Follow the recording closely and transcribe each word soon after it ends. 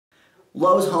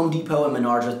Lowe's, Home Depot, and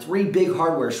Menards are three big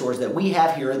hardware stores that we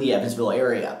have here in the Evansville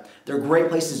area. They're great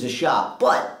places to shop,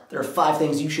 but there are 5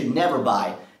 things you should never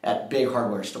buy at big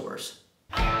hardware stores.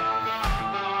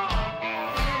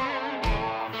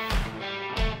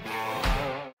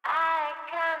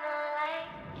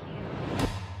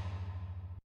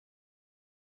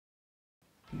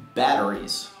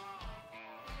 Batteries.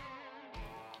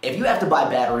 If you have to buy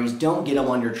batteries, don't get them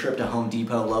on your trip to Home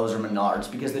Depot, Lowe's, or Menards,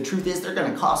 because the truth is they're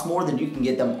going to cost more than you can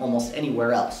get them almost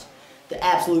anywhere else. The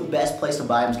absolute best place to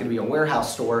buy them is going to be a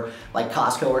warehouse store like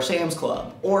Costco or Sam's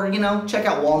Club. Or, check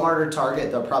out Walmart or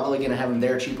Target. They're probably going to have them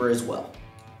there cheaper as well.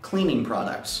 Cleaning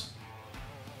products.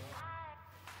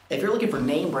 If you're looking for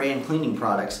name brand cleaning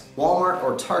products, Walmart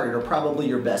or Target are probably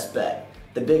your best bet.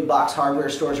 The big box hardware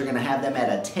stores are going to have them at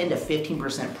a 10 to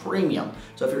 15% premium.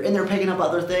 So if you're in there picking up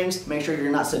other things, make sure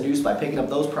you're not seduced by picking up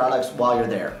those products while you're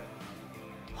there.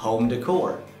 Home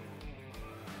decor.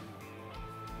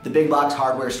 The big box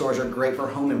hardware stores are great for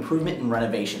home improvement and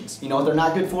renovations. You know what they're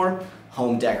not good for?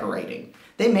 Home decorating.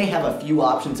 They may have a few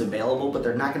options available, but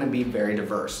they're not going to be very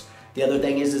diverse. The other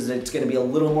thing is it's going to be a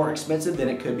little more expensive than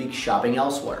it could be shopping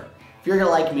elsewhere. If you're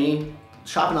like me,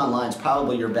 shopping online is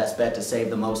probably your best bet to save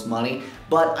the most money,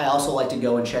 but I also like to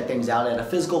go and check things out at a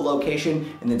physical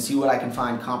location and then see what I can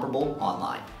find comparable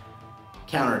online.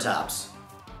 Countertops.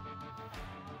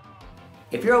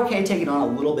 If you're okay taking on a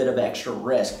little bit of extra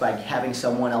risk by having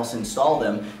someone else install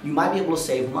them, you might be able to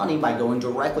save money by going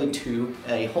directly to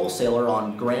a wholesaler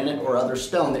on granite or other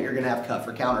stone that you're going to have cut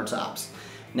for countertops.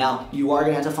 Now, you are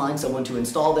going to have to find someone to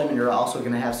install them, and you're also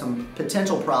going to have some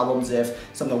potential problems if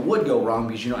something would go wrong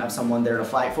because you don't have someone there to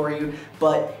fight for you,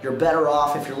 but you're better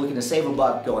off if you're looking to save a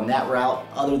buck going that route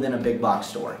other than a big box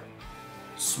store.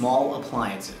 Small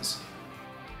appliances.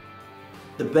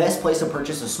 The best place to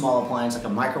purchase a small appliance like a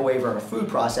microwave or a food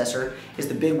processor is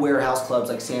the big warehouse clubs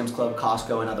like Sam's Club,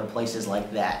 Costco, and other places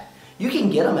like that. You can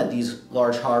get them at these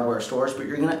large hardware stores, but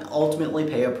you're going to ultimately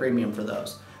pay a premium for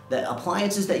those. The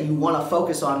appliances that you want to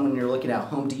focus on when you're looking at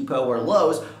Home Depot or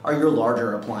Lowe's are your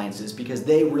larger appliances because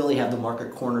they really have the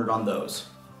market cornered on those.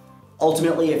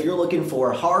 Ultimately, if you're looking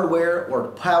for hardware or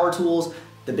power tools,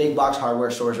 the big box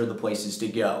hardware stores are the places to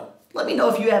go. Let me know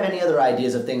if you have any other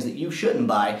ideas of things that you shouldn't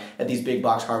buy at these big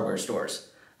box hardware stores.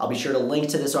 I'll be sure to link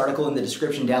to this article in the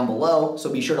description down below,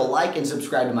 so be sure to like and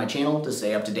subscribe to my channel to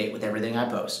stay up to date with everything I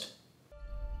post.